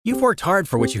You've worked hard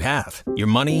for what you have. Your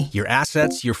money, your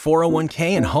assets, your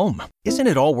 401k, and home. Isn't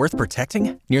it all worth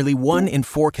protecting? Nearly 1 in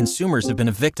 4 consumers have been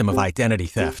a victim of identity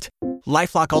theft.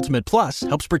 LifeLock Ultimate Plus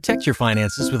helps protect your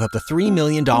finances with up to $3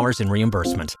 million in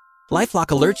reimbursement. LifeLock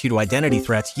alerts you to identity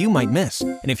threats you might miss.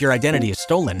 And if your identity is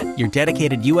stolen, your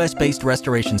dedicated U.S.-based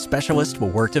restoration specialist will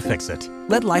work to fix it.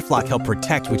 Let LifeLock help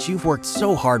protect what you've worked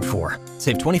so hard for.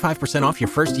 Save 25% off your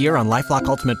first year on LifeLock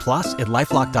Ultimate Plus at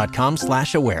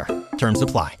LifeLock.com/aware. Terms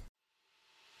apply.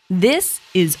 This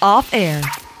is Off Air.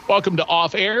 Welcome to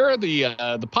Off Air, the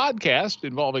podcast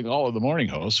involving all of the morning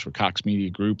hosts for Cox Media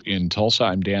Group in Tulsa.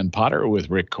 I'm Dan Potter with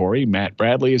Rick Corey. Matt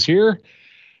Bradley is here.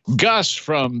 Gus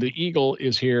from the Eagle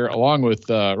is here, along with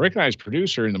recognized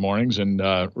producer in the mornings and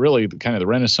really kind of the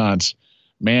Renaissance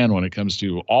man when it comes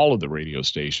to all of the radio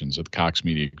stations at the Cox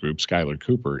Media Group. Skylar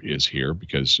Cooper is here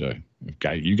because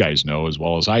you guys know as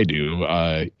well as I do,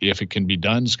 if it can be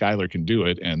done, Skylar can do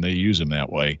it, and they use him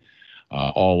that way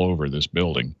all over this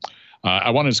building.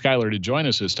 I wanted Skylar to join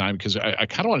us this time because I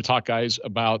kind of want to talk, guys,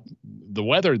 about the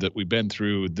weather that we've been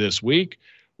through this week,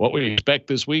 what we expect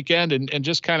this weekend, and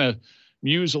just kind of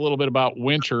muse a little bit about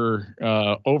winter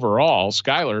overall.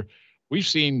 Skylar, we've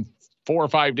seen 4 or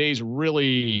 5 days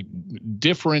really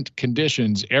different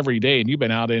conditions every day, and you've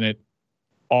been out in it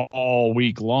all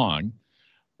week long.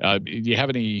 Do you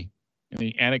have any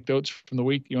anecdotes from the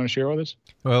week you want to share with us?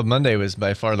 Well, Monday was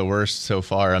by far the worst so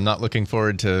far. I'm not looking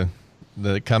forward to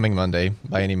the coming Monday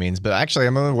by any means, but actually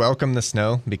I'm going to welcome the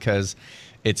snow because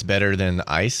it's better than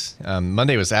ice.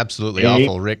 Monday was absolutely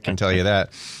awful. Rick can tell you that.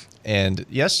 And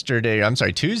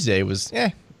Tuesday was,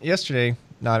 yesterday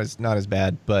not as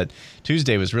bad, but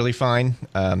Tuesday was really fine.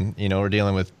 We're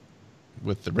dealing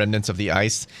with the remnants of the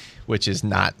ice, which is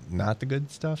not the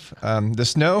good stuff. The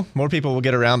snow, more people will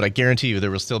get around, but I guarantee you there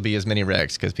will still be as many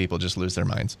wrecks because people just lose their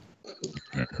minds.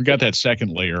 We got that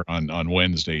second layer on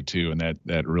Wednesday too, and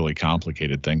that really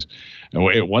complicated things.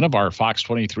 One of our Fox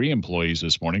 23 employees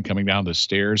this morning coming down the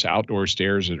stairs, outdoor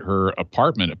stairs at her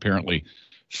apartment, apparently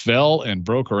fell and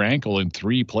broke her ankle in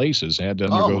 3 places, had to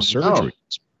undergo surgery. No.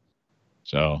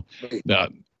 So,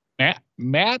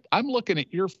 Matt, I'm looking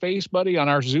at your face, buddy, on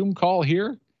our Zoom call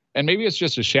here, and maybe it's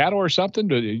just a shadow or something.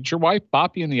 Did your wife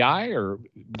bop you in the eye, or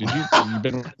did you?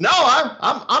 No,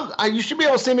 you should be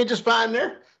able to see me just fine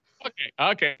there.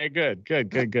 Okay, good.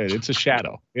 It's a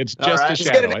shadow. It's just right. a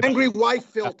shadow. Just get an angry wife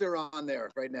filter on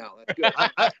there right now. That's good.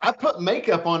 I put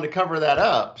makeup on to cover that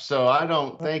up, so I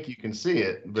don't think you can see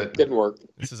it. But didn't work.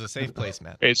 This is a safe place,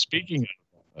 Matt. Hey, speaking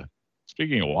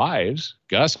of wives,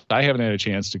 Gus, I haven't had a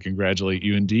chance to congratulate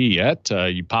you and Dee yet.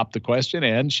 You popped the question,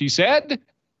 and she said,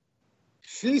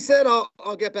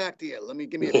 I'll get back to you.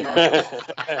 Give me a chance.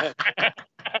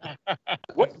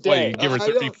 What day? You give her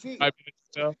 35 minutes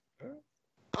so?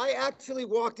 I actually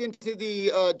walked into the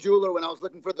jeweler when I was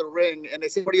looking for the ring, and they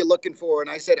said, "What are you looking for?"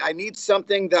 And I said, "I need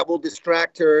something that will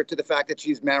distract her to the fact that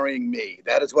she's marrying me.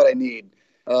 That is what I need."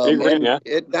 Ring, yeah?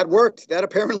 That worked. That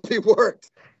apparently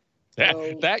worked.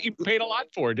 That you paid a lot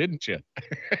for, didn't you?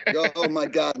 Oh my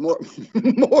God, more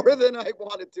than I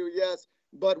wanted to, yes,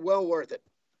 but well worth it.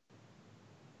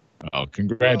 Oh,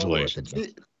 congratulations!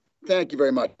 Thank you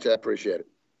very much. I appreciate it.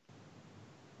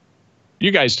 You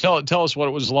guys tell us what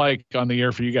it was like on the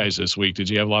air for you guys this week. Did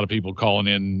you have a lot of people calling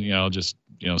in,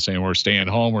 saying we're staying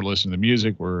home, we're listening to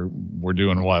music, we're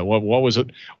doing what? What was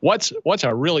it? What's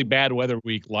a really bad weather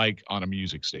week like on a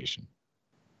music station?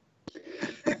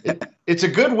 It's a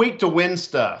good week to win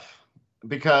stuff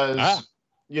because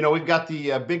we've got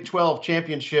the Big 12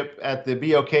 championship at the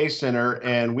BOK Center,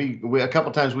 and we a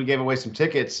couple times we gave away some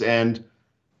tickets, and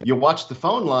you watch the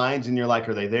phone lines and you're like,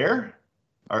 are they there?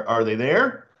 Are they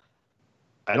there?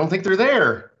 I don't think they're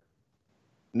there.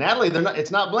 Natalie, they're not. It's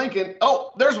not blinking.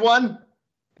 Oh, there's one.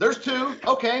 There's two.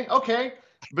 Okay.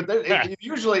 But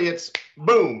usually it's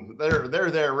boom.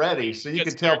 They're there ready. So you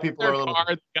can tell people are a little.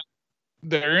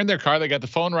 They're in their car. They got the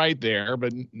phone right there.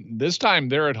 But this time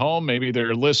they're at home. Maybe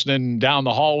they're listening down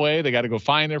the hallway. They got to go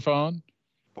find their phone.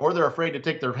 Or they're afraid to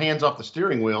take their hands off the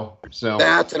steering wheel. So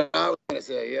that's what I was going to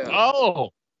say. Yeah. Oh,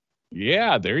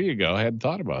 yeah. There you go. I hadn't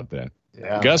thought about that.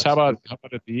 Yeah. Gus, how about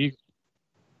at the Eagles?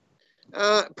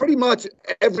 Pretty much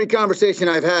every conversation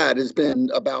I've had has been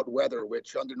about weather,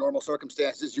 which under normal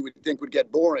circumstances you would think would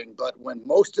get boring. But when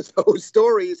most of those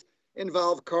stories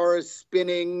involve cars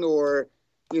spinning or,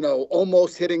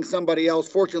 almost hitting somebody else,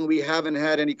 fortunately, we haven't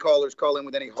had any callers call in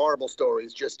with any horrible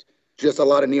stories, just a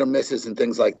lot of near misses and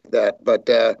things like that. But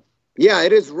Yeah,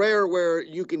 it is rare where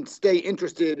you can stay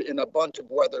interested in a bunch of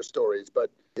weather stories,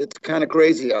 but it's kind of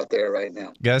crazy out there right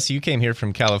now. Gus, you came here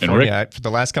from California. For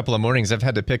the last couple of mornings, I've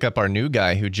had to pick up our new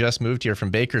guy who just moved here from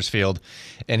Bakersfield,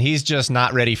 and he's just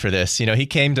not ready for this. You know, he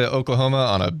came to Oklahoma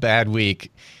on a bad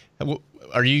week.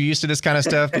 Are you used to this kind of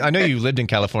stuff? I know you lived in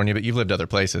California, but you've lived other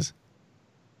places.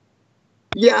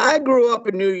 Yeah, I grew up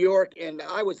in New York, and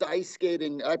I was ice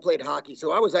skating. I played hockey,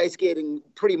 so I was ice skating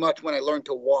pretty much when I learned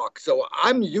to walk. So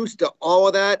I'm used to all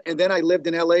of that. And then I lived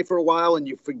in LA for a while, and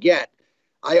you forget.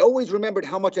 I always remembered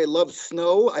how much I love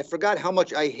snow. I forgot how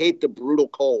much I hate the brutal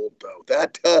cold, though.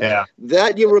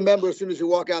 That you remember as soon as you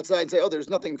walk outside and say, oh, there's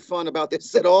nothing fun about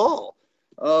this at all.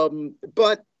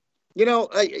 But, you know,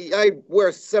 I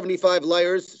wear 75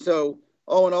 layers, so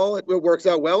all in all, it works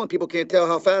out well, and people can't tell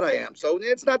how fat I am. So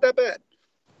it's not that bad.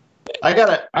 I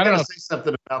gotta say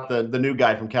something about the new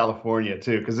guy from California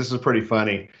too, because this is pretty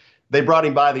funny. They brought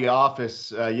him by the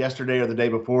office yesterday or the day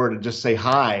before to just say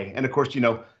hi, and of course, you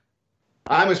know,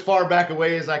 I'm as far back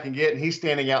away as I can get, and he's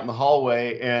standing out in the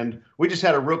hallway, and we just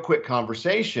had a real quick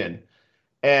conversation.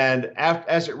 And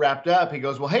as it wrapped up, he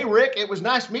goes, "Well, hey Rick, it was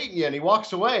nice meeting you," and he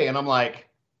walks away, and I'm like,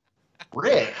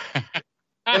 "Rick,"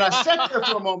 and I sat there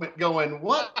for a moment, going,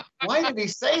 "What? Why did he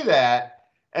say that?"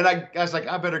 And I was like,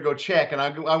 I better go check. And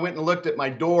I went and looked at my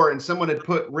door, and someone had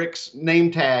put Rick's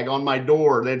name tag on my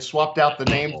door. They'd swapped out the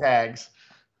name tags.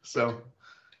 So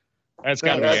that's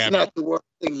got to be That's not the worst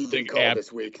thing you've been called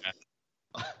this week.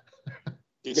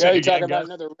 You got to talk about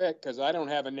another Rick, because I don't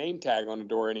have a name tag on the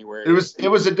door anywhere. It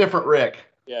was a different Rick.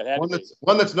 Yeah, it had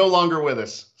one that's no longer with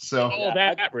us. So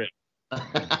that Rick.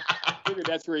 I figured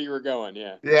that's where you were going.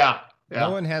 Yeah. Yeah.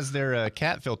 No one has their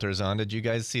cat filters on. Did you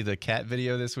guys see the cat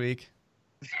video this week?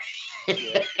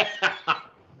 You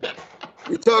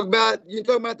talking about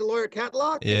the lawyer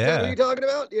Catlock? Yeah. Is that what you're talking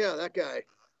about? Yeah, that guy.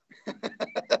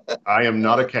 I am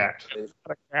not a cat. Not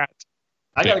a cat.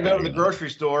 I got to go to the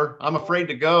grocery store. I'm afraid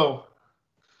to go.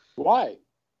 Why?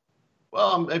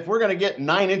 Well, if we're going to get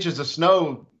 9 inches of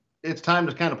snow, it's time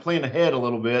to kind of plan ahead a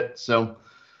little bit. So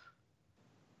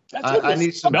I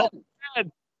need some milk.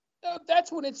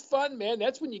 That's when it's fun, man.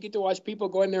 That's when you get to watch people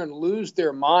go in there and lose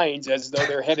their minds as though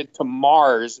they're headed to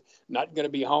Mars, not going to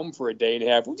be home for a day and a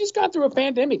half. We just got through a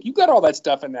pandemic. You got all that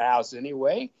stuff in the house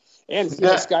anyway. And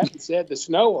Skyler said the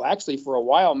snow will actually for a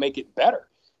while make it better.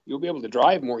 You'll be able to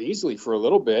drive more easily for a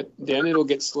little bit. Then it'll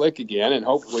get slick again. And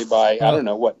hopefully by, I don't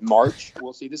know, March,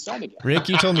 we'll see the sun again. Rick,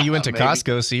 you told me you went to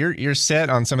Costco, so you're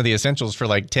set on some of the essentials for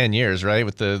like 10 years, right?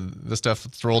 With the stuff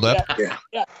that's rolled up?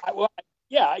 Yeah.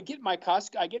 I get my gas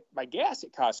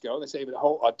at Costco. They save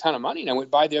a ton of money. And I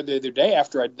went by there the other day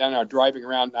after I'd done our driving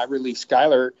around. I relieve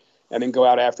Skyler and then go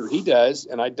out after he does.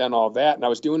 And I'd done all that. And I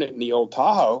was doing it in the old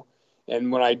Tahoe.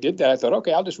 And when I did that, I thought,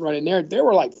 okay, I'll just run in there. There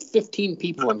were like 15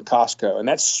 people in Costco, and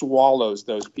that swallows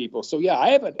those people. So, yeah,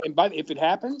 if it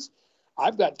happens,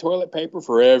 I've got toilet paper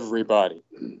for everybody.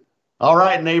 All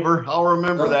right, neighbor. I'll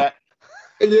remember that.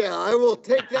 Yeah, I will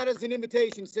take that as an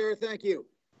invitation, Sarah. Thank you.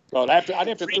 Well, I'd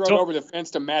have to throw it over the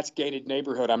fence to Matt's gated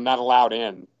neighborhood. I'm not allowed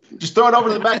in. Just throw it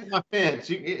over the back of my fence.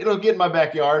 It'll get in my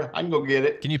backyard. I can go get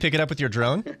it. Can you pick it up with your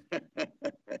drone?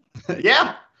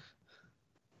 Yeah.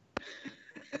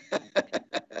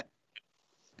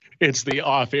 It's the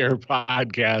Off-Air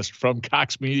podcast from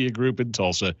Cox Media Group in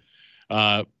Tulsa.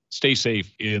 Stay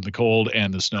safe in the cold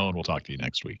and the snow, and we'll talk to you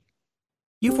next week.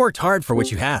 You've worked hard for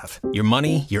what you have. Your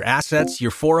money, your assets, your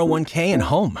 401k, and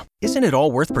home. Isn't it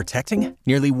all worth protecting?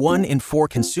 Nearly 1 in 4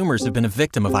 consumers have been a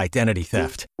victim of identity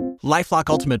theft. LifeLock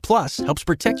Ultimate Plus helps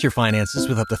protect your finances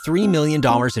with up to $3 million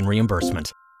in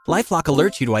reimbursement. LifeLock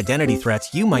alerts you to identity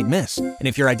threats you might miss. And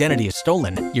if your identity is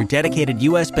stolen, your dedicated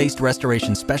U.S.-based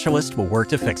restoration specialist will work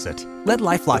to fix it. Let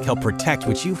LifeLock help protect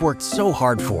what you've worked so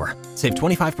hard for. Save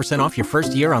 25% off your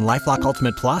first year on LifeLock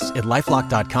Ultimate Plus at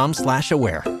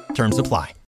LifeLock.com/aware. Terms apply.